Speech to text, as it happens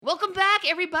Welcome back,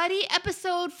 everybody.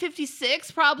 Episode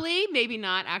 56, probably. Maybe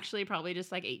not. Actually, probably just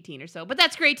like 18 or so. But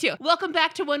that's great, too. Welcome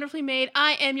back to Wonderfully Made.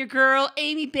 I am your girl,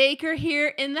 Amy Baker, here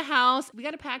in the house. We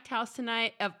got a packed house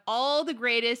tonight of all the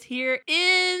greatest here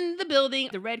in the building.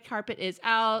 The red carpet is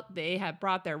out. They have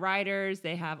brought their riders.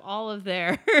 They have all of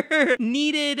their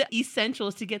needed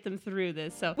essentials to get them through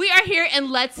this. So we are here, and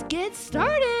let's get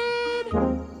started.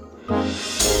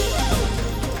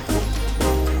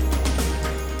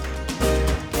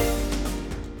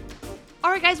 All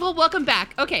right, guys, well, welcome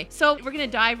back. Okay, so we're going to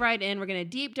dive right in. We're going to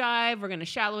deep dive. We're going to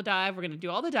shallow dive. We're going to do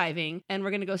all the diving. And we're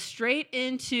going to go straight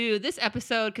into this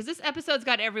episode because this episode's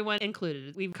got everyone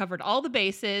included. We've covered all the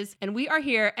bases, and we are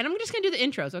here. And I'm just going to do the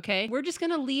intros, okay? We're just going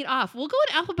to lead off. We'll go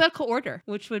in alphabetical order,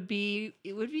 which would be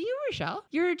you, Rachelle.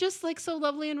 You're just like so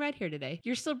lovely and red here today.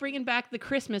 You're still bringing back the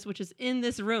Christmas, which is in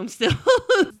this room still.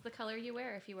 It's the color you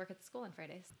wear if you work at the school on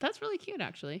Fridays. That's really cute,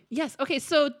 actually. Yes. Okay,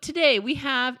 so today we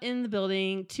have in the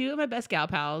building two of my best gal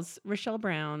pals, Rachelle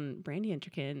Brown, Brandi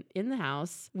Interkin, in the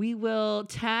house. We will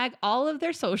tag all of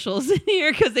their socials in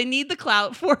here because they need the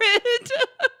clout for it.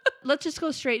 Let's just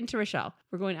go straight into Rachelle.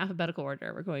 We're going alphabetical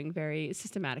order. We're going very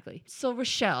systematically. So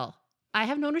Rachelle, I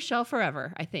have known Rachelle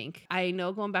forever, I think. I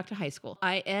know going back to high school.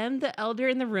 I am the elder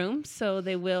in the room, so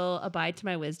they will abide to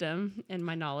my wisdom and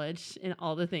my knowledge in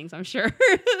all the things, I'm sure.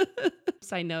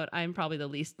 Side note, I'm probably the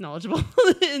least knowledgeable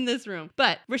in this room.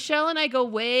 But Rachelle and I go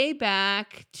way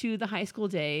back to the high school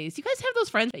days. You guys have those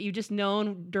friends that you've just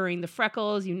known during the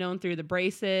freckles, you've known through the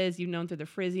braces, you've known through the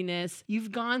frizziness.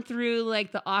 You've gone through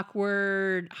like the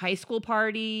awkward high school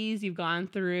parties. You've gone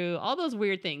through all those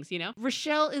weird things, you know?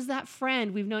 Rachelle is that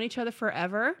friend. We've known each other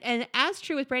forever. And as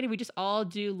true with Brandi, we just all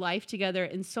do life together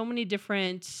in so many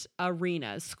different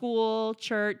arenas. School,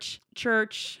 church,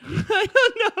 I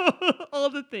don't know, all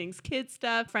the things, kids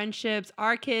stuff, friendships,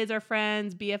 our kids are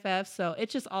friends, BFFs. So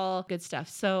it's just all good stuff.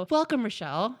 So welcome,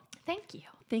 Rachelle. Thank you.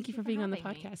 Thank you for being on the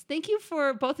podcast. Thank you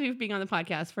for both of you being on the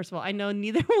podcast. First of all, I know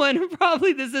neither one,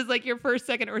 probably this is like your first,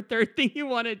 second, or third thing you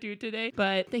want to do today,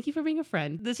 but thank you for being a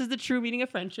friend. This is the true meaning of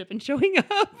friendship and showing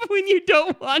up when you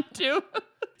don't want to.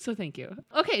 So thank you.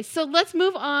 Okay, so let's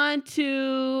move on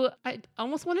to, I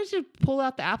almost wanted to pull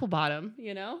out the apple bottom,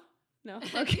 you know? No?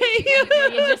 Okay. You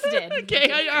just did.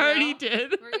 Okay, I already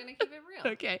did. We're going to keep it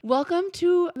real. Okay. Welcome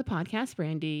to the podcast,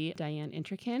 Brandi Diane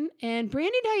Interkin. And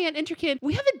Brandi Diane Interkin,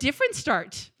 we have a different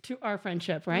start to our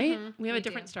friendship, right? Mm-hmm. We have a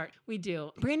different start. We do.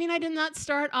 Brandi and I did not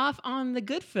start off on the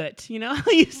good foot. You know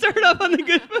how you start off on the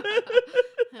good foot?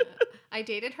 I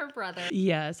dated her brother.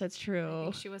 Yes, that's true. I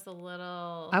think she was a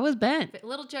little... I was bent. A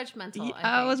little judgmental,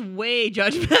 I was way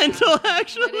judgmental,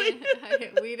 actually.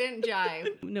 We didn't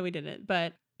jive. No, we didn't.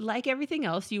 But like everything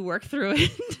else, you work through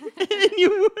it and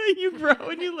you grow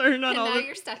and you learn on and all now the...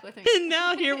 you're stuck with me. And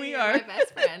now here we are. My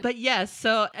best friend. But yes,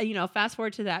 so, fast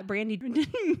forward to that. Brandi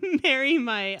did marry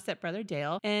my stepbrother,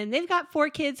 Dale, and they've got 4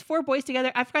 kids, 4 boys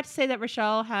together. I forgot to say that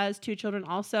Rachelle has 2 children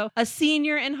also. A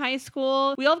senior in high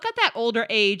school. We all got that older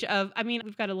age of,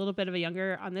 we've got a little bit of a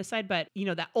younger on this side, but,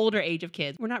 that older age of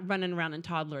kids. We're not running around in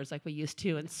toddlers like we used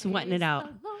to and sweating it out.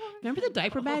 Remember the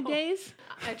diaper bag days?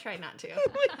 I try not to. Oh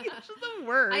my gosh, it's the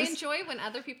worst. I enjoy when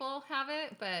other people have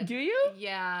it, but... Do you?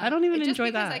 Yeah. I don't even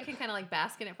enjoy that. Just because I can kind of like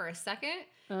bask in it for a second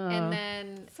and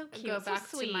then go back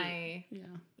to my,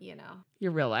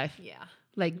 your real life. Yeah.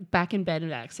 Like back in bed at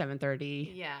like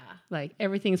 7:30. Yeah. Like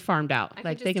everything's farmed out. I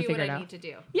like can they can do figure what it I out. need to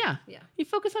do. Yeah. Yeah. You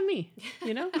focus on me,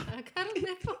 Kind of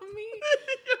nip on me.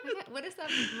 What is that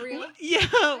real? Yeah.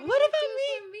 What about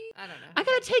me? I don't know. I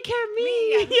gotta take care of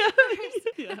me.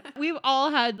 Yeah. We've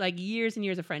all had like years and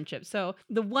years of friendship. So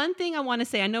the one thing I want to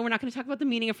say, I know we're not going to talk about the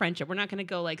meaning of friendship. We're not going to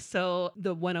go like the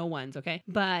 101s, okay?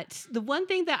 But the one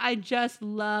thing that I just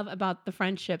love about the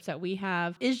friendships that we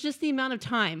have is just the amount of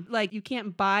time. Like you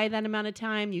can't buy that amount of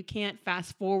time. You can't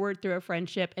fast forward through a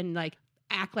friendship and like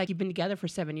act like you've been together for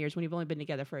 7 years when you've only been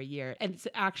together for a year. And it's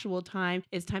actual time.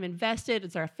 It's time invested.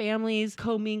 It's our families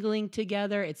commingling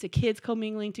together. It's the kids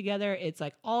commingling together. It's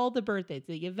like all the birthdays,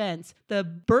 the events, the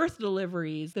birth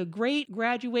deliveries, the great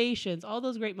graduations, all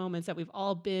those great moments that we've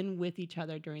all been with each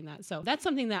other during that. So that's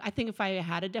something that I think if I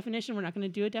had a definition, we're not going to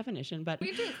do a definition, but... We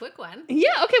can do a quick one.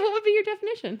 Yeah, okay. What would be your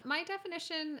definition? My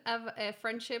definition of a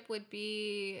friendship would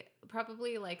be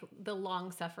probably like the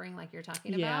long suffering like you're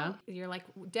talking about. You're like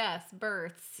deaths,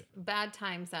 births, bad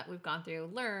times that we've gone through,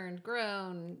 learned,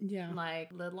 grown,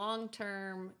 like the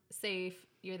long-term, safe,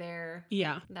 you're there.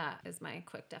 Yeah. That is my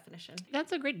quick definition.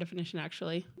 That's a great definition,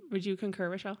 actually. Would you concur,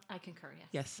 Rachelle? I concur, yes.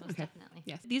 Yes. Most definitely.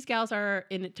 Yes. These gals are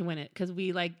in it to win it because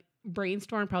we like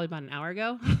brainstormed probably about an hour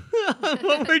ago on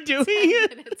what we're doing. 10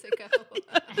 minutes ago.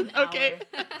 Okay.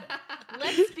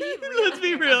 Let's be real. Let's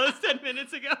be real. It's 10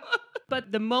 minutes ago.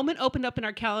 But the moment opened up in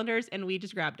our calendars and we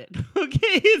just grabbed it.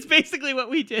 Okay, it's basically what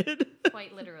we did.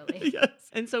 Quite literally. Yes.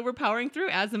 And so we're powering through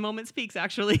as the moment speaks,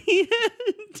 actually.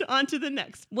 On to the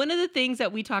next. One of the things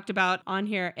that we talked about on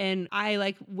here, and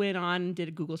I went on and did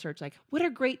a Google search, what are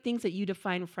great things that you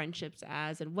define friendships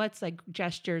as, and what's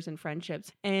gestures and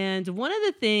friendships? And one of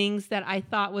the things that I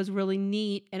thought was really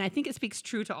neat, and I think it speaks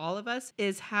true to all of us,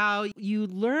 is how you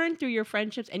learn through your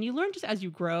friendships, and you learn just as you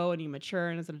grow and you mature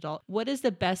and as an adult, what is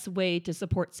the best way to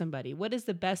support somebody? What is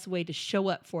the best way to show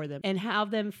up for them and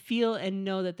have them feel and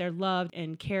know that they're loved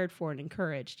and cared for and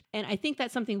encouraged? And I think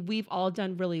that's something we've all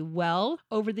done really well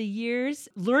over the years,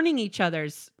 learning each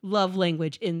other's love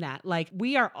language in that.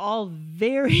 We are all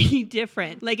very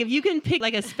different. If you can pick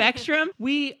a spectrum,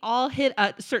 we all hit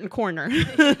a certain corner.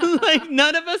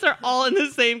 None of us are all in the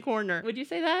same corner. Would you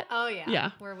say that? Oh yeah.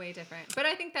 Yeah. We're way different. But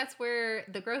I think that's where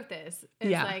the growth is. It's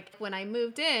Yeah. when I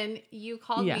moved in, you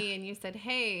called Yeah. me and you said,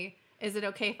 "Hey, is it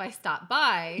okay if I stop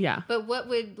by?" Yeah. But what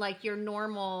would your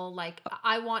normal,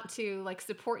 I want to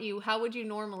support you. How would you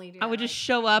normally do that? I would just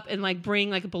show up and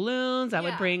bring balloons. I would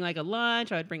Yeah. bring a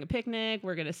lunch. I would bring a picnic.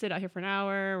 We're going to sit out here for an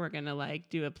hour. We're going to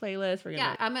do a playlist. We're going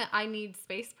Yeah, I need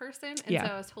space person. And Yeah.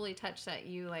 so I was totally touched that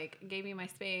you gave me my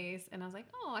space, and I was like,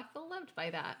 oh, I feel loved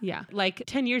by that. Yeah.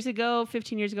 10 years ago,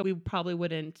 15 years ago, we probably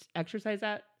wouldn't exercise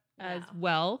that as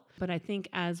well. But I think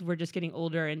as we're just getting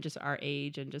older and just our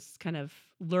age and just kind of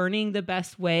learning the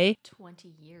best way.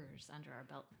 20 years under our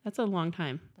belt. That's a long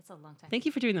time. That's a long time. Thank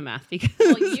you for doing the math. Because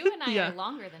Well, you and I Yeah. are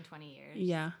longer than 20 years.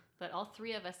 Yeah. But all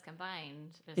three of us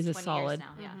combined Is a 20 solid. years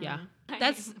now. Yeah. I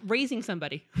That's mean, raising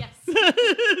somebody. yes.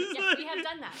 Yes, we have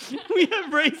done that. We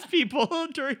have raised people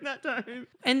during that time.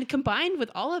 And combined with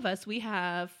all of us, we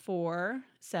have 4,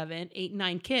 7, 8,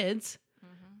 9 kids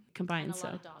combined. And a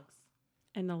lot of dogs.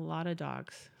 And a lot of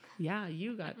dogs. Yeah,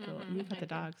 you got the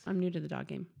dogs. I'm new to the dog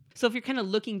game. So if you're kind of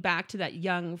looking back to that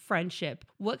young friendship,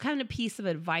 what kind of piece of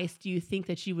advice do you think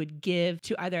that you would give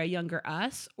to either a younger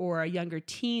us or a younger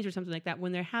teens or something like that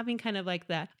when they're having kind of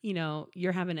that,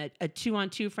 you're having a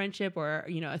 2-on-2 friendship or,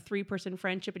 a 3-person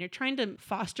friendship, and you're trying to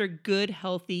foster good,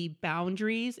 healthy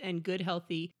boundaries and good,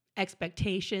 healthy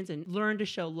expectations and learn to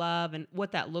show love and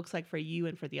what that looks like for you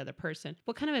and for the other person.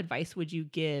 What kind of advice would you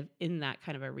give in that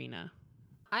kind of arena?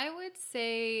 I would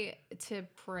say to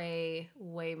pray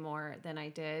way more than I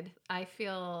did. I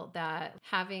feel that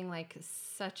having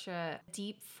such a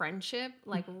deep friendship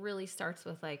really starts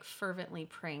with fervently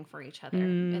praying for each other.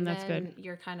 And that's then good.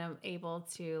 you're kind of able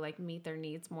to meet their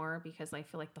needs more because I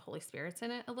feel the Holy Spirit's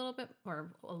in it a little bit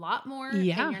or a lot more.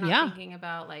 Yeah, And you're not yeah. thinking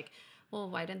about well,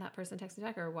 why didn't that person text me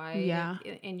back, or why? Yeah.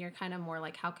 And you're kind of more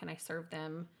how can I serve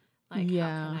them?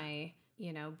 Yeah. How can I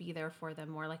be there for them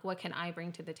more? What can I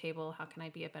bring to the table? How can I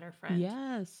be a better friend?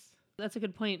 Yes. That's a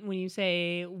good point when you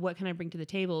say, what can I bring to the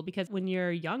table? Because when you're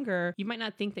younger, you might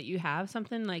not think that you have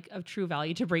something of true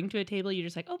value to bring to a table. You're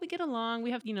just oh, we get along.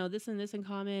 We have, this and this in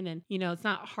common. And, it's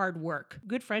not hard work.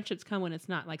 Good friendships come when it's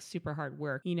not super hard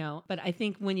work, But I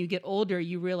think when you get older,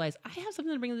 you realize I have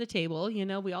something to bring to the table.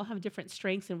 We all have different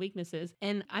strengths and weaknesses,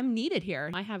 and I'm needed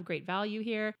here. I have great value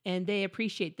here, and they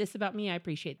appreciate this about me. I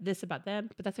appreciate this about them.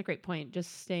 But that's a great point.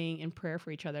 Just staying in prayer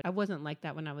for each other. I wasn't like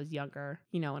that when I was younger,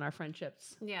 in our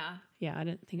friendships. Yeah. Yeah, I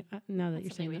didn't think, now that That's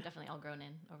you're saying we've that. definitely all grown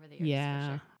in over the years.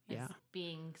 Yeah, For sure. yeah. Is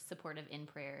being supportive in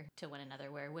prayer to one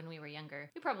another, where when we were younger,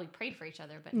 we probably prayed for each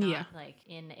other, but not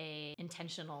in a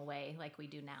intentional way like we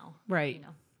do now. Right.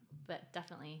 But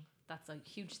definitely that's a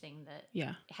huge thing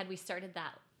that had we started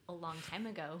that a long time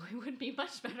ago, we would be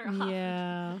much better off.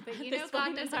 Yeah. But This God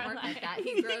point in doesn't our work like life. that.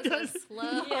 He grows us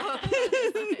slow. Yeah.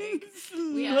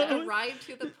 We have to arrive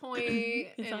to the point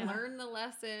It's and all- learn the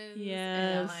lessons.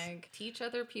 Yes. And teach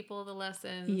other people the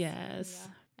lessons. Yes.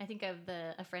 I think of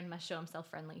a friend must show himself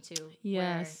friendly too.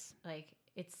 Yes. Where,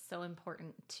 it's so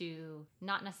important to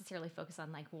not necessarily focus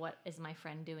on what is my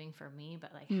friend doing for me,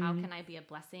 but how can I be a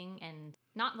blessing, and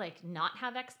not not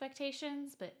have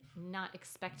expectations, but not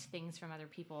expect things from other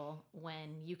people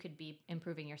when you could be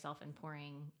improving yourself and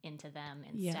pouring into them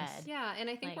instead. Yes. Yeah, and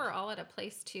I think we're all at a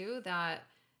place too that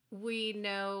we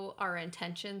know our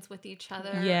intentions with each other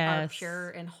are Yes. pure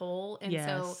and whole. And Yes.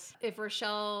 so if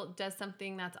Rachelle does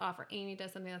something that's off, or Amy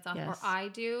does something that's off, or Yes. I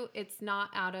do, it's not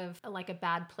out of a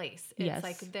bad place. It's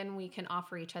Yes. then we can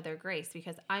offer each other grace,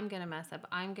 because I'm going to mess up.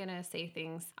 I'm going to say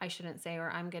things I shouldn't say, or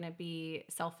I'm going to be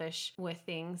selfish with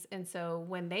things. And so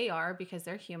when they are, because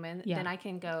they're human, Yeah. then I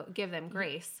can go give them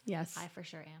grace. Yes. I for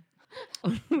sure am.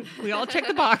 We all check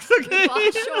the box. Okay.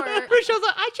 Sure. Rachelle's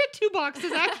like, I checked 2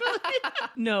 boxes actually.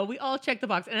 No, we all check the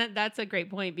box. And that's a great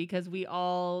point because we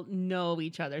all know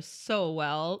each other so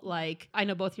well. Like, I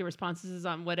know both your responses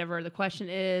on whatever the question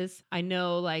is. I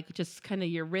know like just kind of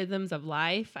your rhythms of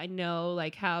life. I know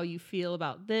like how you feel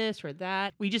about this or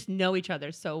that. We just know each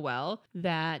other so well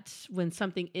that when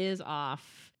something is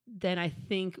off, then I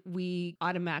think we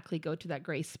automatically go to that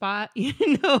gray spot,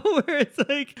 where it's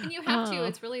like, and you have to.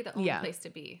 It's really the only place to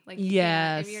be. Like,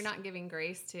 if you're not giving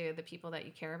grace to the people that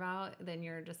you care about, then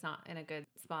you're just not in a good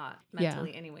spot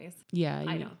mentally, anyways. Yeah,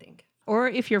 I don't think. Or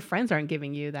if your friends aren't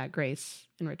giving you that grace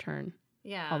in return.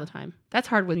 Yeah. All the time. That's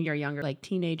hard when you're younger, like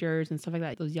teenagers and stuff like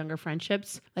that. Those younger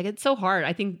friendships, like it's so hard.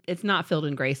 I think it's not filled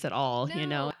in grace at all.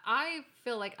 No, I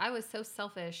feel like I was so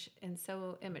selfish and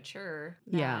so immature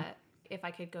that if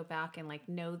I could go back and like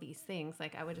know these things,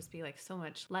 like I would just be like so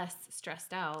much less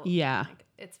stressed out. Yeah. Like,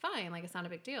 it's fine. Like it's not a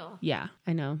big deal. Yeah,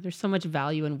 I know. There's so much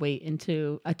value and weight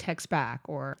into a text back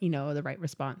or, the right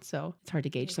response. So it's hard to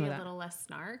gauge some of that. A little less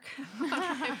snark.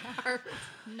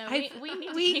 No, we need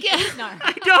to we make get, it snark.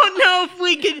 I don't know if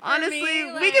we could,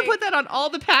 honestly, we could put that on all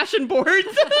the passion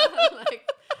boards. Like,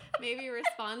 maybe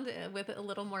respond with a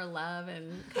little more love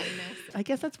and kindness. I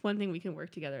guess that's one thing we can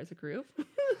work together as a group.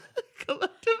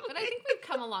 Collectively. But I think we've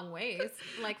come a long ways.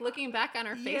 Like looking back on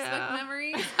our Facebook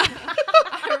memories,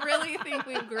 I really think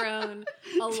we've grown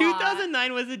a lot.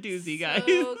 2009 was a doozy, guys.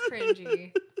 So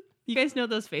cringy. You guys know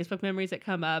those Facebook memories that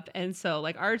come up. And so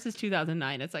like ours is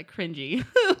 2009. It's like cringy.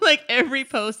 Like every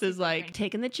post is like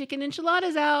taking the chicken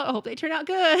enchiladas out. I hope they turn out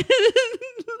good.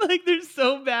 Like they're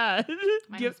so bad.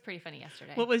 Mine was pretty funny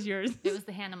yesterday. What was yours? It was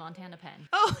the Hannah Montana pen.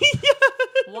 Oh,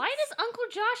 yeah. Why does Uncle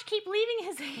Josh keep leaving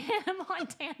his Hannah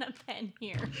Montana pen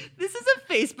here? This is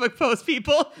a Facebook post,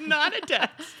 people, not a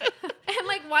text. And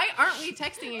like, why aren't we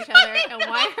texting each other? And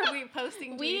why are we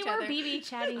posting to each other? We were BB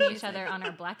chatting each other on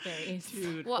our Blackberries.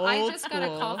 Dude, well, I just got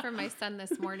a call from my son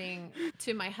this morning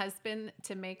to my husband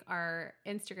to make our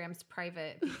Instagrams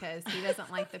private because he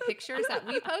doesn't like the pictures that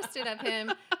we posted of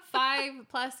him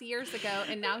 5+ years ago.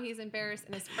 And now he's embarrassed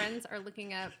and his friends are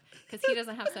looking up because he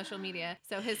doesn't have social media.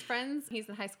 So his friends, he's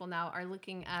in high school now, are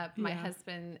looking up my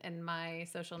husband and my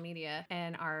social media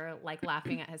and are like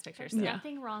laughing at his pictures. So.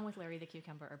 Nothing wrong with Larry the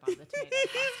Cucumber or Bob the Tomato.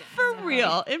 For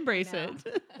real. Embrace it.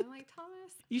 I'm like, Thomas.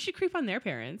 You should creep on their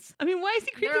parents. I mean, why is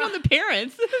he creeping on the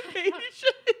parents? I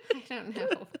don't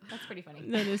know. That's pretty funny.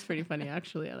 That is pretty funny,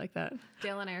 actually. I like that.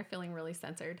 Dale and I are feeling really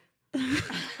censored.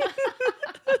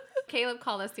 Caleb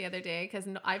called us the other day because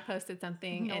I posted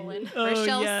something and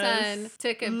Rachelle's son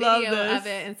took a video of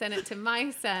it and sent it to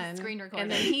my son. Screen recording.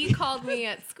 And then he called me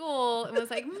at school and was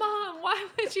like, Mom, why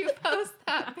would you post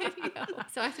that video?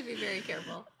 So I have to be very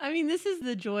careful. I mean, this is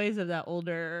the joys of that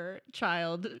older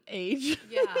child age.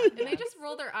 Yeah. And they just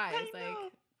roll their eyes like,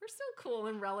 we're still cool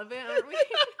and relevant, aren't we?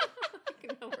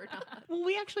 Like, no, we're not. Well,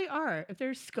 we actually are. If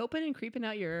they're scoping and creeping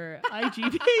out your IG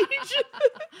page,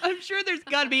 I'm sure there's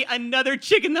got to be another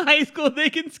chick in the high school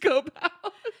they can scope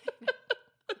out.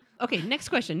 Okay, next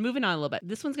question. Moving on a little bit.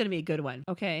 This one's going to be a good one.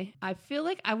 Okay. I feel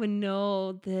like I would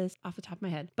know this off the top of my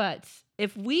head. But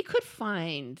if we could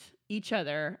find each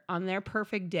other on their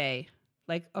perfect day,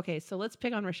 like, okay, so let's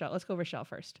pick on Rachelle. Let's go Rachelle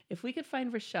first. If we could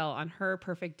find Rachelle on her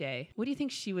perfect day, what do you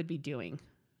think she would be doing?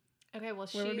 Okay, well,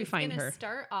 Where would we she's find going to her?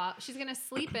 start off. She's going to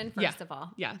sleep in first of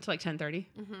all. Yeah, to like 10:30.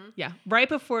 Mm-hmm. Yeah, right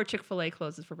before Chick-fil-A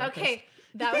closes for breakfast. Okay,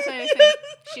 that was what I was saying.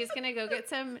 She's going to go get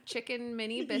some chicken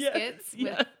mini biscuits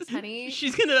with honey.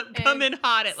 She's going to come in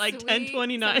hot at like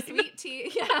 10:29. Sweet tea.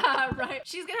 Yeah, right.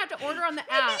 She's going to have to order on the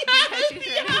app because she's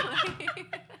ready.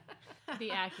 The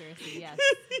accuracy, yes.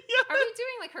 Are we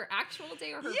doing like her actual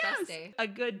day or her best day? A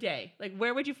good day. Like,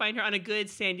 where would you find her on a good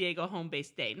San Diego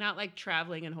home-based day? Not like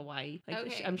traveling in Hawaii. Like,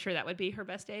 Okay. I'm sure that would be her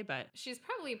best day, but She's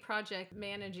probably project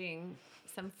managing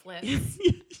some flips,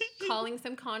 calling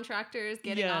some contractors,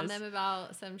 getting on them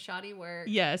about some shoddy work.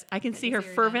 yes, I can see her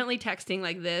fervently texting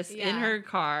like this in her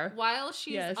car. While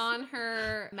she's on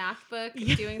her MacBook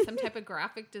doing some type of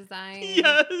graphic design.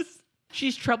 Yes.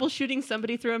 She's troubleshooting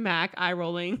somebody through a Mac, eye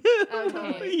rolling.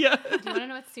 Okay. Yeah. Do you want to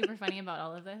know what's super funny about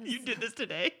all of this? You did this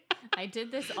today. I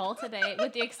did this all today,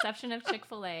 with the exception of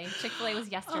Chick-fil-A. Chick-fil-A was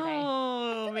yesterday.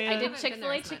 Oh, man. I did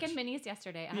Chick-fil-A chicken minis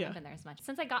yesterday. I haven't been there as much.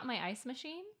 Since I got my ice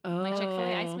machine, my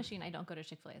Chick-fil-A ice machine, I don't go to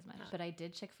Chick-fil-A as much. But I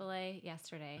did Chick-fil-A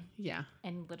yesterday. Yeah.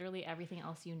 And literally everything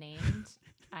else you named,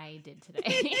 I did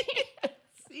today.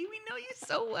 See, we know you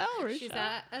so well, Rachelle. She's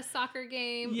at a soccer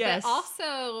game, Yes. but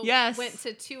also Yes. went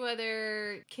to 2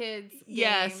 other kids'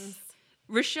 Yes. games.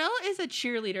 Rochelle is a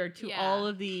cheerleader to Yeah. all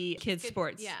of the kids' Good-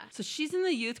 sports. yeah. So she's in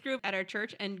the youth group at our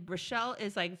church, and Rochelle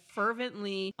is like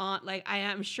fervently on, like, I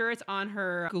am sure it's on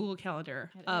her Google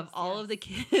Calendar It of is, all yes. of the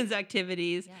kids'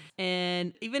 activities. Yes.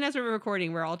 And even as we're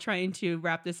recording, we're all trying to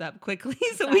wrap this up quickly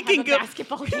so I we have can a go.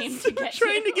 basketball game So to we're get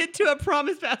trying to to. get to a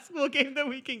promised basketball game that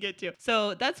we can get to.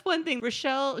 So that's one thing.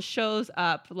 Rochelle shows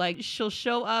up. Like, she'll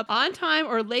show up on time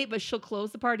or late, but she'll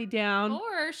close the party down.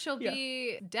 Or she'll Yeah.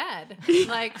 be dead,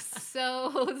 like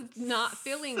so not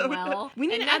feeling So well. we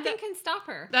need and to add nothing that- can stop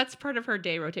her. That's part of her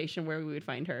day rotation where we would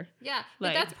find her. Yeah,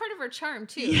 like- but that's part of her charm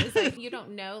too. Yeah. Is like you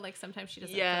don't know, like sometimes she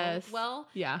doesn't Yes. feel well.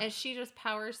 Yeah. And she just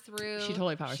powers through. She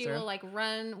totally powers She through. will like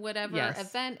run whatever Yes.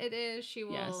 event it is. She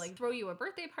will Yes. like throw you a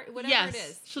birthday party, whatever Yes. it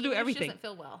is. She'll do Even if everything. She doesn't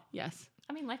feel well. Yes.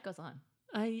 I mean, life goes on.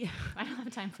 Yeah. I don't have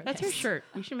time for That's this. her shirt.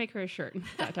 We should make her a shirt. ...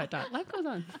 Life goes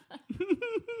on.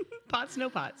 Pots, no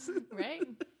pots. Right?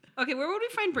 Okay, where would we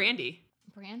find Brandi?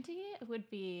 Brandi would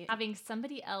be having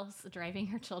somebody else driving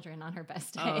her children on her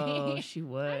best day. Oh, she I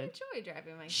would. enjoy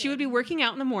driving my. She would be kids. working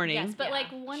out in the morning. Yes, but Yeah. like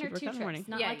one She'd or work two out in the morning. trips,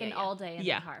 not Yeah, like yeah, an yeah. all day in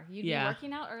Yeah. the car. You'd Yeah. be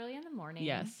working out early in the morning.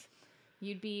 Yes.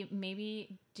 You'd be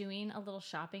maybe doing a little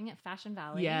shopping at Fashion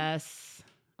Valley. Yes.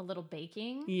 A little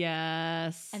baking.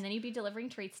 Yes. And then you'd be delivering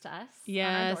treats to us. On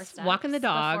Yes. our doorsteps Walking the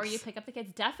Before dogs. you pick up the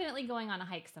kids. Definitely going on a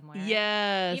hike somewhere.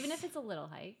 Yes. Even if it's a little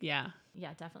hike. Yeah.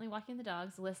 Yeah, definitely walking the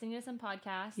dogs, listening to some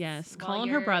podcasts. Yes. while Calling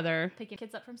her you're brother. Picking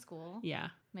kids up from school. Yeah.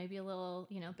 Maybe a little,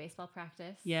 baseball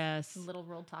practice. Yes. Some little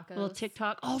rolled tacos. Little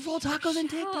TikTok. Oh, roll tacos and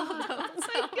TikTok.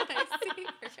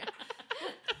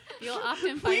 You'll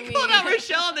often We find me called out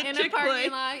Rochelle on the in a Chick-fil-A.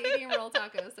 parking lot eating roll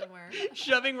tacos somewhere.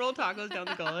 Shoving roll tacos down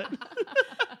the gullet.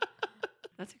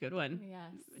 That's a good one. Yes.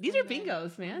 These are And then-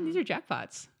 bingos, man. These are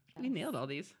jackpots. We Yes. nailed all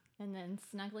these. And then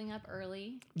snuggling up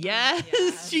early. Yes,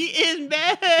 yes. she is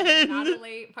Not a bed.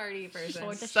 late party person.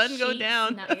 For the Sun go sheets,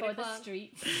 down. Not 8 for the o'clock.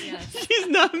 streets. Yes. She's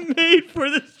not made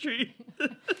for the street.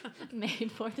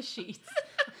 Made for the sheets.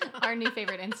 Our new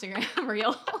favorite Instagram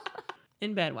reel.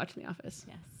 In bed watching The Office.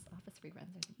 Yes. Office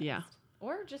reruns are the Yeah. best.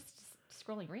 Or just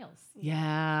scrolling reels.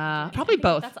 Yeah. I Probably think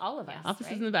both. That's all of us. Office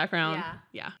right? is in the background. Yeah.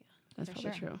 Yeah. That's For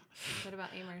probably sure. true. What about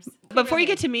Amers? Before you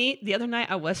get to me, the other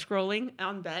night I was scrolling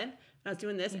on bed. And I was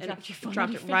doing this You and dropped your phone dropped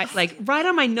on it your right, face. like right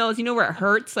on my nose. You know where it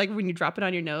hurts, like when you drop it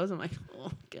on your nose. I'm like,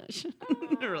 oh gosh,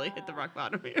 I really hit the rock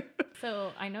bottom here.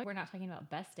 So I know we're not talking about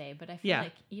best day, but I feel Yeah.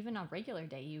 like even on regular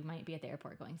day, you might be at the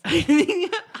airport going, I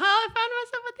found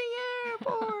myself at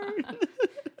the airport.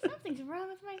 something's wrong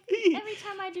with my feet every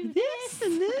time I do This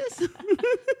and this.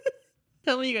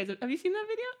 Tell me, you guys, have you seen that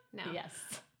video? No. Yes.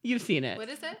 You've seen it. What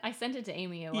is it? I sent it to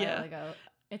Amy a while Yeah. ago.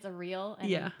 It's a reel, and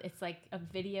Yeah. it's like a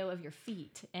video of your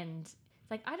feet, and it's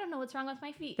like, I don't know what's wrong with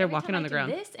my feet. They're Every walking time on I the do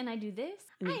ground. this and I do this,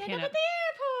 And you I end can't up at the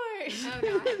airport. Oh, no,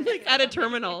 I haven't Like seen at a that.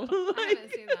 terminal. I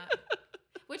haven't seen that.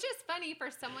 Which is funny for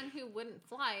someone who wouldn't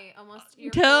fly almost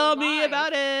your Tell whole me life.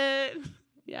 about it.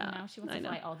 Yeah. Now she wants I to know.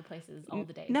 fly all the places, all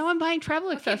the days. Now I'm buying travel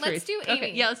Okay, accessories. let's do Amy.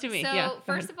 Okay, yeah, let's do me. So yeah, go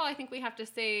first ahead. of all, I think we have to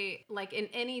say, like in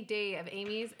any day of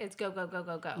Amy's, it's go, go, go,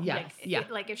 go, go. Yes, Like, yeah.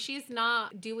 like if she's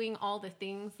not doing all the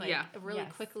things like Yeah. really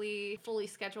Yes. quickly, fully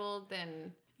scheduled,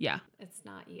 then Yeah. it's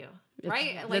not you, It's-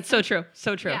 right? That's so true.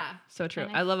 So true. Yeah. So true.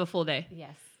 And I- I love a full day.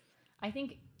 Yes. I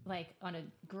think like on a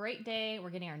great day, we're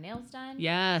getting our nails done.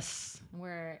 Yes.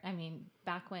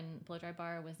 Back when Blow Dry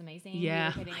Bar was amazing.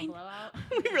 Yeah. We were hitting a blowout.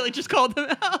 We really just called them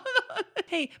out.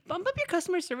 Hey, bump up your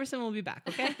customer service and we'll be back,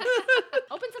 okay?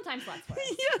 Open some time slots for us.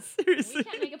 Yes, We seriously.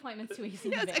 can't make appointments too easy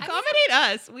in Yes, advance. accommodate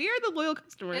us. We are the loyal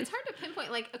customers. It's hard to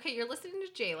pinpoint. Like, okay, you're listening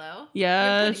to J-Lo.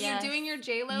 Yes. You're doing your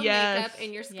J-Lo Yes. makeup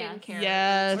and your Yes. skincare.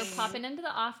 Yes. We're popping into the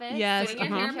office. Yes, Putting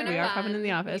your hair up in we a are bun, coming in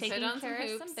the office. Put Taking on some care of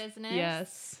hoops. some business.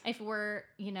 Yes. If we're,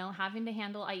 having to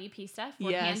handle IEP stuff,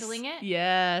 we're Yes. handling it.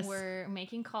 Yes. We're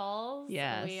making calls.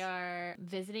 Yes. We are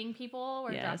visiting people.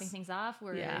 We're Yes. dropping things off.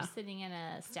 We're Yeah. sitting in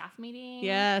a staff meeting.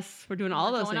 Yes. We're doing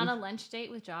all We're those going things. on a lunch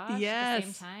date with Josh at Yes.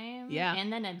 the same time. Yeah.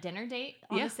 And then a dinner date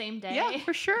on Yeah. the same day. Yeah,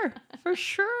 for sure. For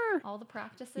sure. All the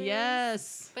practices.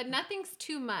 Yes. But nothing's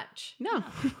too much. No.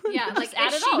 Yeah, Just like add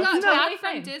if it she all. got It's back totally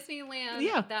from fine. Disneyland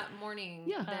Yeah. that morning,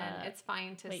 Yeah. then it's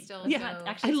fine to Wait, still let's go. not I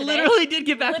actually today. literally did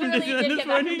get back Literally from Disneyland did this get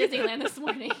back morning. from Disneyland this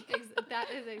morning. That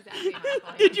is exactly how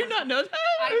I Did you not know that?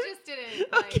 I just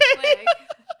didn't like Okay. click.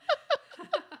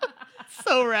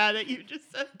 So rad that you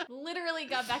just said. Literally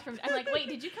got back from. I'm like, wait,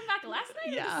 did you come back last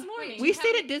night or Yeah. this morning? Wait, We you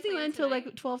stayed have at any Disneyland plans till tonight?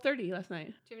 like 12:30 last night.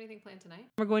 Do you have anything planned tonight?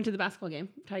 We're going to the basketball game.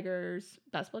 Tigers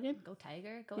basketball game. Go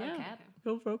Tiger. Go Yeah. Cap.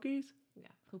 Go Frokies.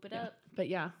 Hoop it Yeah. up. But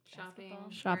yeah, Shopping.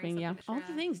 shopping. wearing Yeah, something all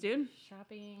the things, dude.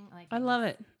 Shopping, like I love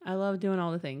it. I love doing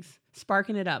all the things,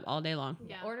 sparking it up all day long.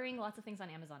 Yeah. ordering lots of things on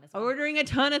Amazon as well. Ordering a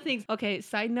ton of things. Okay,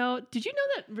 side note, did you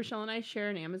know that Rachelle and I share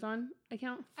an Amazon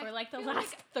account? For like the feel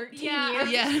last like- 13 Yeah, I years.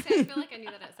 was Yeah. gonna say, I feel like I knew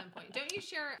that at some point. Don't you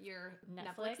share your Netflix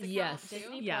Netflix? account Yes. too?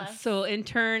 Disney Yeah. Plus. So in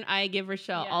turn, I give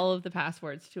Rachelle Yeah. all of the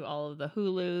passwords to all of the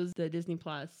Hulus, the Disney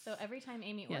Plus. So every time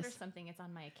Amy Yes. orders something, it's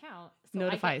on my account. So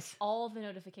Notifies. I get all the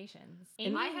notifications. And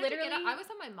Amy I had literally. to get up. I was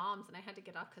on my mom's and I had to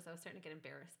get off because I was starting to get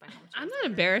embarrassed by how much. I I'm was not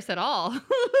ordering. embarrassed at all.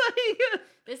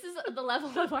 This is the level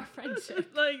of our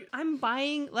friendship. Like I'm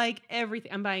buying like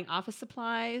everything. I'm buying office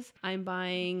supplies. I'm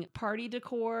buying party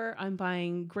decor. I'm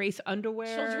buying Grace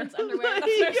underwear. Children's underwear. That's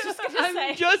what I was just gonna I'm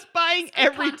say. just buying Good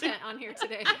everything. content on here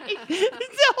today.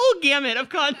 It's a whole gamut of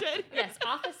content. Yes,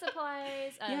 office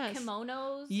supplies, Yes.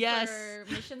 kimonos Yes.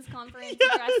 for missions conference,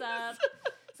 Yes. dress up.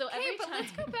 So Okay, every but time.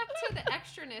 let's go back to the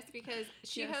extraness because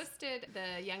she Yes. hosted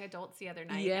the young adults the other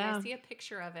night. Yeah. And I see a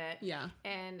picture of it. Yeah.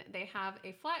 And they have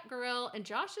a flat grill, and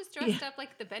Josh is dressed up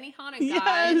like the Benihana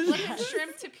guy, Yes. flipping Yes.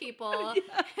 shrimp to people.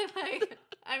 Yes. And like,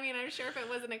 I mean, I'm sure if it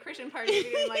wasn't a Christian party,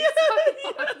 we'd be like,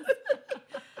 Yes.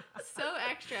 so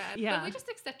extra. Yeah. But we just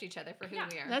accept each other for who Yeah.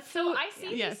 we are. That's so. I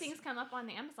see yes. these things come up on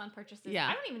the Amazon purchases. Yeah.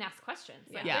 I don't even ask questions.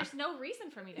 Like, Yeah. There's no reason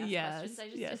for me to ask Yes, questions. I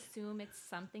just yes. assume it's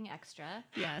something extra.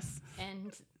 Yes.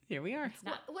 And Here we are. it's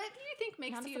not. What do you think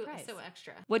makes Not a you surprise. so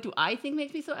extra? What do I think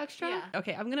makes me so extra? Yeah.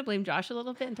 Okay, I'm gonna blame Josh a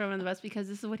little bit and throw him on the bus because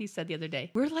this is what he said the other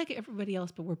day. We're like everybody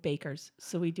else, but we're bakers,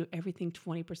 so we do everything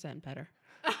 20% better.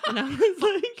 And I was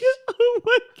like, oh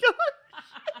my god.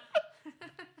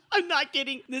 I'm not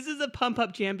kidding. This is a pump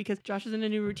up jam because Josh is in a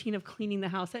new routine of cleaning the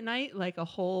house at night, like a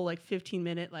whole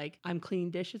 15-minute, like I'm cleaning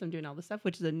dishes, I'm doing all this stuff,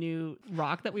 which is a new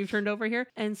rock that we've turned over here.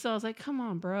 And so I was like, come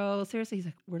on, bro. Seriously. He's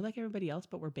like, we're like everybody else,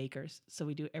 but we're bakers. So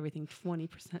we do everything 20%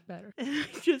 better. And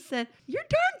I just said, you're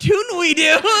darn tootin' we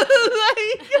do.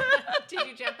 Like, Did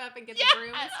you jump up and get yeah, the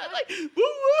broom I and stuff? was like,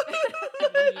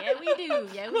 woo woo. Yeah, we do.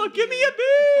 Yeah, we Well, do. give me a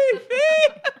bee.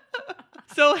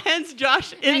 So hence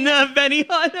Josh in the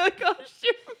Benihana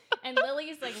costume. And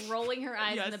Lily's like rolling her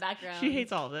eyes in Yes, the background. She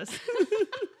hates all of this.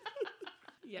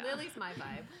 Yeah. Lily's my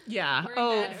vibe. Yeah. We're in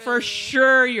Oh, bed for early.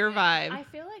 sure your vibe. I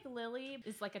feel like Lily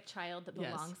is like a child that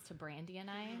Yes. belongs to Brandi and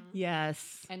I.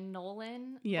 Yes. And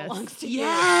Nolan Yes. belongs to you.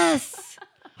 Yes.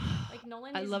 Like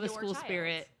Nolan I is love a your school child.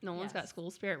 spirit. Nolan's got Yes. school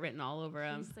spirit written all over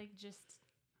him. He's like just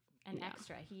an Yeah.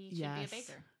 extra. He should Yes. be a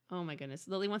baker. Oh my goodness.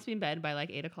 Lily wants to be in bed by like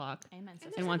 8 o'clock. Amen.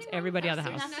 there's And wants nothing wrong everybody with out of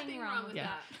the that. house. There's nothing Nothing wrong wrong with with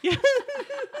that. Yeah.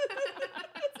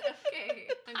 It's okay.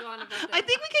 I'm going about that. I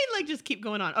think we can like just keep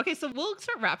going on. Okay, so we'll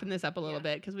start wrapping this up a little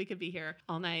bit because we could be here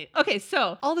all night. Okay,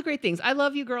 so all the great things. I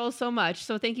love you girls so much.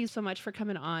 So thank you so much for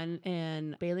coming on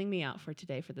and bailing me out for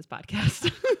today for this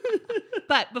podcast.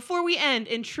 But before we end,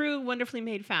 in true Wonderfully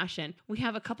Made fashion, we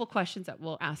have a couple questions that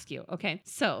we'll ask you. Okay,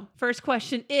 so first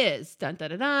question is, dun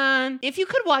dun dun dun. If you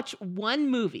could watch one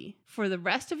movie for the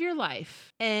rest of your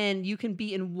life and you can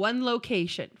be in one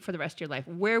location for the rest of your life,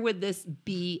 where would this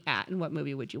be at and what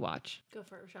movie would you watch? Go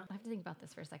for it, Rachelle. I have to think about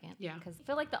this for a second. Yeah. Because I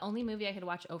feel like the only movie I could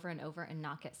watch over and over and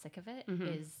not get sick of it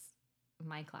Mhm. is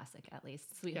my classic, at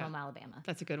least, Sweet Yeah. Home Alabama.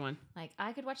 That's a good one. Like,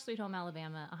 I could watch Sweet Home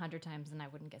Alabama 100 times and I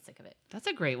wouldn't get sick of it. That's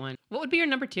a great one. What would be your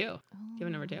number two? Do you have a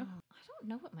number two? I don't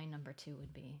know what my number two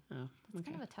would be. Oh, That's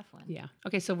okay. kind of a tough one. Yeah.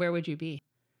 Okay, so where would you be?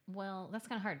 Well, that's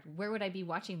kind of hard. Where would I be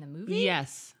watching the movie?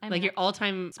 Yes. I like mean, your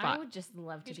all-time I spot. would just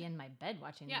love to be in my bed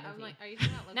watching Yeah, the movie. I'm like, are you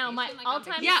talking about Now, my location, like on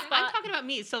all-time vacation? Yeah, spot- I'm talking about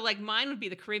me. So like mine would be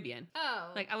the Caribbean. Oh.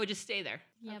 Like I would just stay there.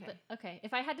 yeah, okay. but okay.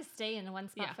 If I had to stay in one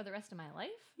spot Yeah. for the rest of my life,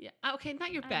 Yeah. Okay,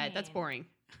 not your I bed. That's mean- boring.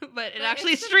 But it But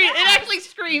actually it's the screams. It best. actually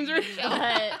screams, Rachelle.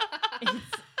 but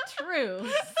it's true.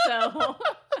 So,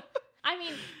 I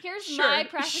mean, here's Sure, my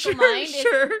practical sure, mind: is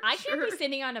sure, I can't sure. be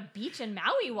sitting on a beach in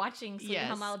Maui watching Sweet Yes,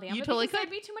 Home Alabama you totally because could.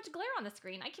 there'd be too much glare on the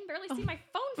screen. I can barely Oh. see my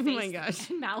phone Oh face my gosh.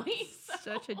 in Maui. So-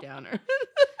 Such a downer.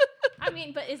 I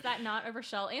mean, but is that not a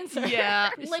Rochelle answer? Yeah.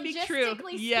 Speak true.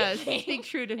 Logistically Yes. speaking, Speak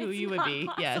true to who it's you would not be.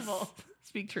 possible. Yes.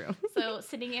 Speak true. So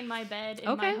sitting in my bed in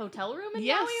Okay. my hotel room in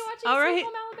Yes. Maui watching All Sweet right.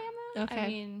 Home Alabama. Okay. I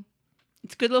mean,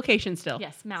 It's good location still.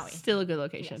 yes, Maui. Still a good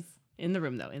location. Yes. In the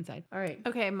room though, inside. All right.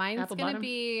 Okay, mine's Apple gonna bottom?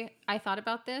 be. I thought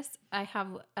about this. I have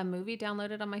a movie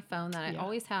downloaded on my phone that I Yeah.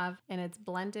 always have, and it's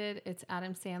blended. It's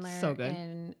Adam Sandler. So good.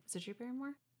 And is it Drew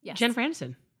Barrymore? Yes. Jennifer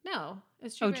Aniston. No,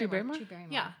 it's Drew Oh, Drew Barrymore. Drew Barrymore.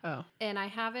 Yeah, Oh. and I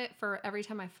have it for every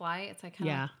time I fly. It's like kind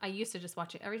of. Yeah. I used to just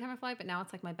watch it every time I fly, but now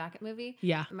it's like my backup movie.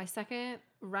 Yeah. My second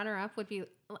runner-up would be.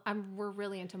 We're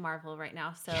really into Marvel right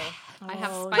now, so I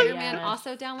have Oh, Spider-Man yes.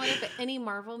 also downloaded. But any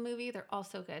Marvel movie, they're all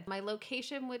so good. My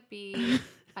location would be.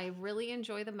 I really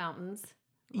enjoy the mountains.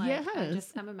 Like,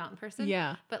 Yes. I'm a mountain person.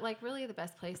 Yeah. But like really the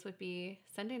best place would be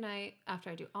Sunday night after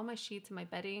I do all my sheets and my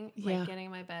bedding, Yeah. like getting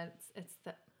in my bed. It's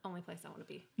the only place I want to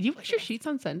be. You wash your sheets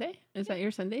on Sunday? Is that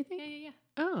your Sunday thing? Yeah.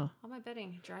 Oh. All my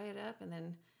bedding, dry it up, and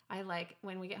then I like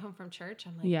when we get home from church,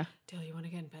 I'm like, Yeah. Dill, you want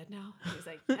to get in bed now? And he's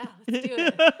like, yeah, let's do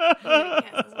it. I'm like,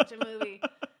 yes, let's watch a movie.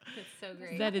 It's so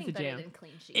great. That is a Nothing better jam. than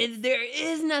clean sheets. There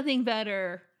is nothing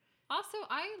better. Also,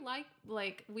 I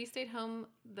like we stayed home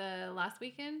the last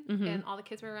weekend Mhm. and all the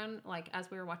kids were around, like as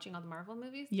we were watching all the Marvel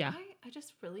movies. Yeah. I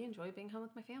just really enjoy being home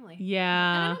with my family. And I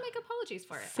Yeah. don't make apologies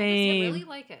for it. Same. I really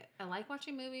like it. I like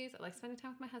watching movies. I like spending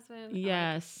time with my husband. I like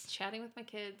Yes. chatting with my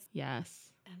kids.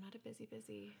 Yes. I'm not a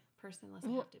busy person unless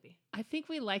Well, I have to be. I think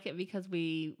we like it because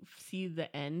we see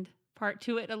the end part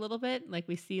to it a little bit. Like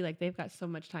we see like they've got so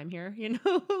much time here, you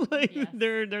know, like Yes.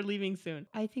 they're leaving soon.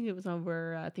 I think it was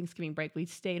over Thanksgiving break. We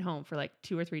stayed home for like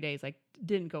 2 or 3 days, like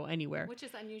didn't go anywhere. Which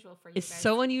is unusual for you It's guys.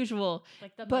 so unusual.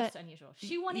 Like the But- most unusual.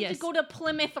 She wanted yes. to go to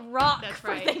Plymouth Rock That's for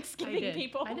right. Thanksgiving, I did.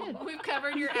 people. I did. We've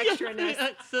covered your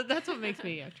extraness. So that's what makes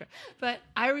me extra. But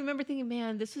I remember thinking,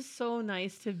 man, this is so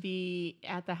nice to be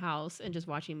at the house and just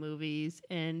watching movies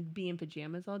and be in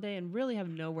pajamas all day and really have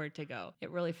nowhere to go.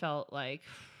 It really felt like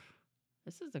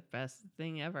this is the best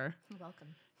thing ever. You're welcome.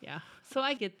 Yeah. So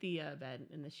I get the bed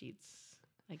and the sheets.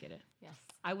 I get it. Yes.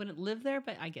 I wouldn't live there,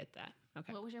 but I get that.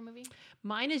 Okay. What was your movie?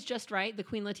 Mine is Just Right, the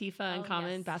Queen Latifah and Oh,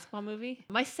 Common yes. basketball movie.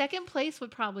 My second place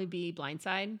would probably be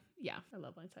Blindside. Yeah, I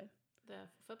love Blindside. The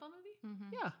football movie?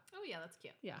 Mm-hmm. Yeah. Oh yeah, that's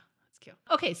cute. Yeah, that's cute.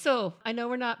 Okay, so I know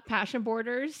we're not passion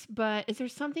borders, but is there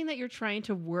something that you're trying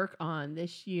to work on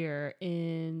this year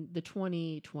in the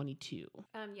 2022?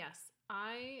 Yes,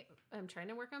 I am trying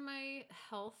to work on my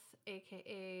health,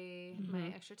 aka my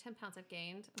Mhm. extra 10 pounds I've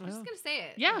gained. I'm Oh. just gonna say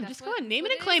it. Yeah, That's just go what- on. Name it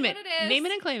that's and what claim is, it. what it is. Name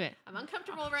it and claim it. I'm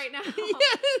uncomfortable right now.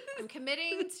 Yes. I'm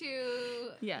committing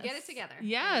to Yes. get it together.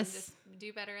 Yes. And just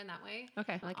do better in that way.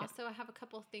 Okay, I like it. Also, I have a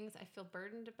couple of things I feel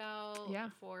burdened about Yeah.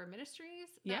 for ministries.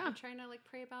 that Yeah. I'm trying to like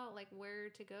pray about like where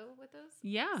to go with those.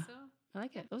 Yeah, So I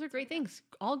like it. Those are great things.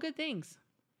 All good things.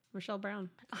 Rachelle Brown.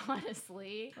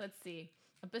 Honestly, let's see.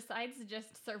 Besides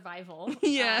just survival.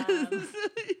 Yes. um,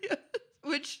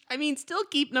 Which, I mean, still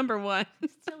keep number one.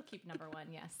 still keep number one,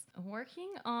 yes. Working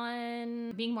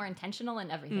on being more intentional in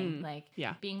everything. Like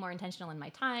yeah. being more intentional in my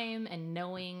time and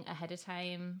knowing ahead of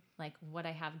time like what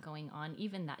I have going on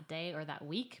even that day or that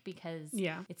week, because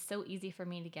Yeah. it's so easy for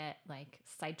me to get like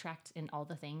sidetracked in all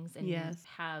the things and Yes.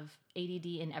 have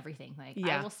ADD in everything. Like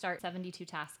Yeah. I will start 72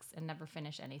 tasks and never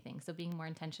finish anything. So being more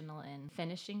intentional in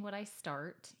finishing what I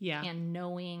start Yeah. and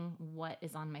knowing what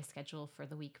is on my schedule for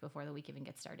the week before the week even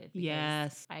gets started. Because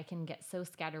Yes. I can get so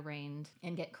scatterbrained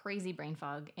and get crazy brain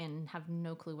fog and have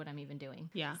no clue what I'm even doing.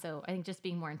 Yeah. So I think just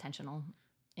being more intentional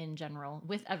in general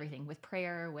with everything, with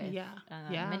prayer, with Yeah.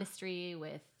 Yeah. ministry,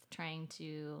 with trying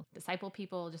to disciple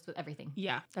people, just with everything.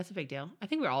 Yeah, that's a big deal. I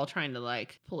think we're all trying to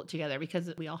like pull it together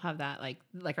because we all have that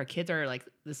like our kids are like,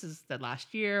 this is the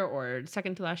last year or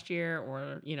second to last year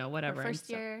or, you know, whatever. Or And first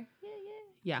so- year.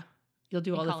 Yeah. You'll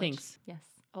do In all the college. things. Yes.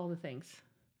 All the things.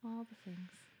 All the things.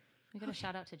 We got a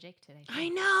shout out to Jake today. I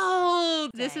know.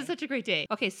 This is Day. such a great day.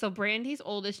 Okay, so Brandy's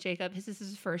oldest, Jacob, this is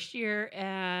his first year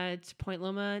at Point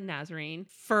Loma Nazarene.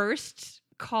 First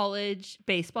college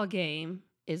baseball game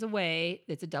is away.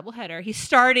 It's a doubleheader. He's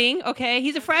starting. Okay,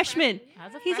 he's a freshman.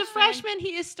 He's a freshman.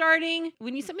 He is starting.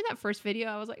 When you sent me that first video,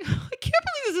 I was like, I can't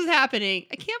believe this is happening.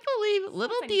 I can't believe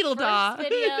little exciting. Deedle Da First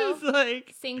video. is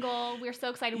like, Single. We're so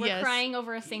excited. We're Yes. crying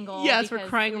over a single. Yes, we're because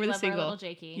crying we over the love our single. little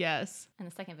Jakey. yes. And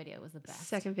the second video was the best.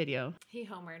 Second video. he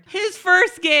homered. His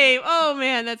first game. Oh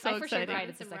man, that's so I for sure exciting. cried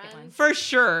at the Some second one. runs. For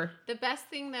sure. The best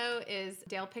thing though is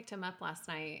Dale picked him up last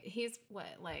night. He's what,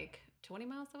 like 20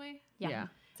 miles away? Yeah.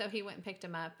 So he went and picked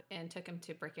him up and took him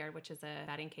to Brickyard, which is a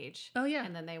batting cage. Oh yeah.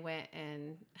 And then they went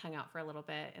and hung out for a little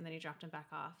bit, and then he dropped him back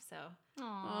off. So Aww.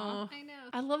 Oh. I know.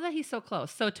 I love that he's so close.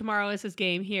 So tomorrow is his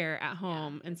game here at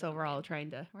home, and so we're all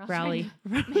trying to We're all rally.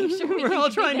 trying to make sure we we're can all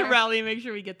be trying to there. rally and make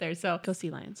sure we get there. So go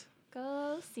Sea Lions.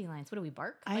 Go sea lions. What do we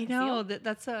bark? I Like a know seal?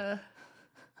 that's a.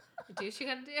 Do what you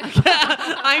gotta do.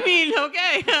 I mean,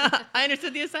 okay. I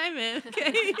understood the assignment.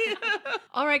 Okay.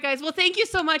 All right, guys. Well, thank you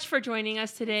so much for joining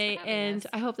us today, having and us.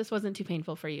 I hope this wasn't too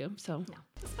painful for you. So No.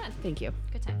 It's fun. thank you.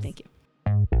 Good times. Thank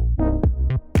you.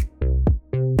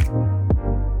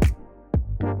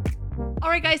 All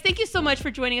right, guys, thank you so much for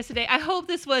joining us today. I hope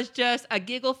this was just a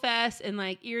giggle fest and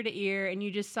like ear to ear, and you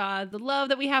just saw the love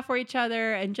that we have for each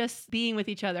other and just being with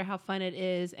each other, how fun it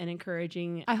is and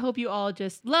encouraging. I hope you all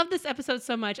just love this episode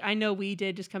so much. I know we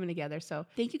did, just coming together. So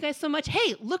thank you guys so much.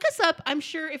 Hey, look us up. I'm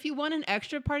sure if you want an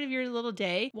extra part of your little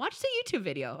day, watch the YouTube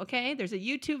video, okay? There's a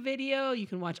YouTube video. You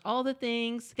can watch all the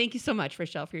things. Thank you so much,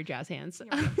 Rachelle, for your jazz hands.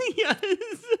 Yes.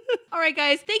 All right,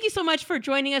 guys, thank you so much for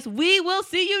joining us. We will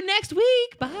see you next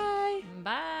week. Bye.